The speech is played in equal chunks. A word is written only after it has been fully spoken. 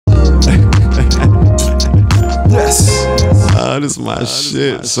This is my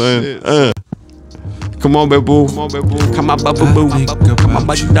shit, son. Come on, baby boo. Come on, baby boo. Come on, baby boo. Come on,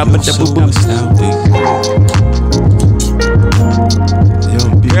 baby boo.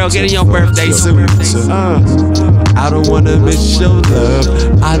 Girl, get in your birthday suit. I don't wanna miss your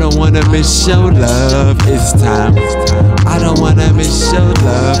love. I don't wanna miss your love. It's time. I don't wanna miss your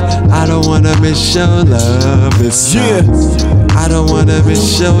love. I don't wanna miss your love. It's time. I don't wanna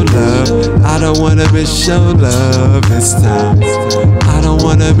miss your love. I don't wanna miss your love. It's time. I don't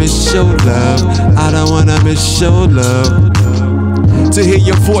wanna miss your love. I don't wanna miss your love. To hear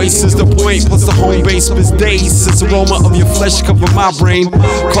your voice is the point, plus the home base is days. Since aroma of your flesh cover my brain,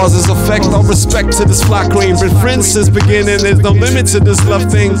 causes effect on respect to this flock grain. Been friends since beginning, there's no limit to this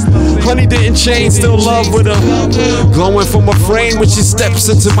love thing. Honey didn't change, still love with her. Glowing from her frame when she steps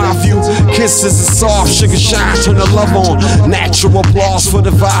into my view. Kisses is soft, sugar shine, turn the love on. Natural applause for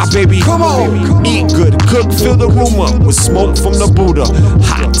the vibe, baby. Come on, eat good, cook, fill the room up with smoke from the Buddha.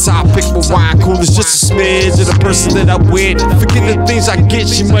 Hot topic with wine coolers, just a smidge of the person that I'm with. Forget the things I get,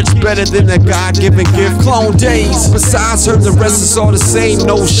 she much better than a God-given gift. Clone days, besides her, the rest is all the same.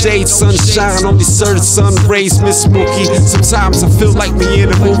 No shade, sunshine, only certain sun rays. Miss Mookie, sometimes I feel like me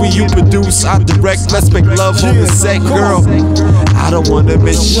in a movie you produce, I direct. Let's make love on the set, girl. I don't wanna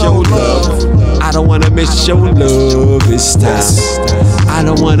miss your love. I don't wanna miss your love. It's time. I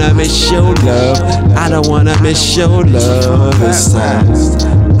don't wanna miss your love. I don't wanna miss your love. It's time.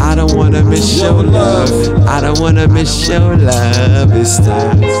 I don't wanna miss your love. I don't wanna miss your love. It's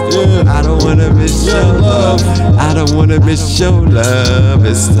time. I don't wanna miss your love. I don't wanna miss your love.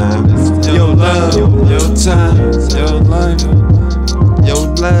 It's time. Your love, your time, your life, your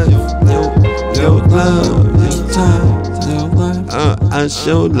love, your love, your time, your life. I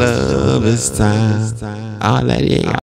show love. It's time. All that, yeah.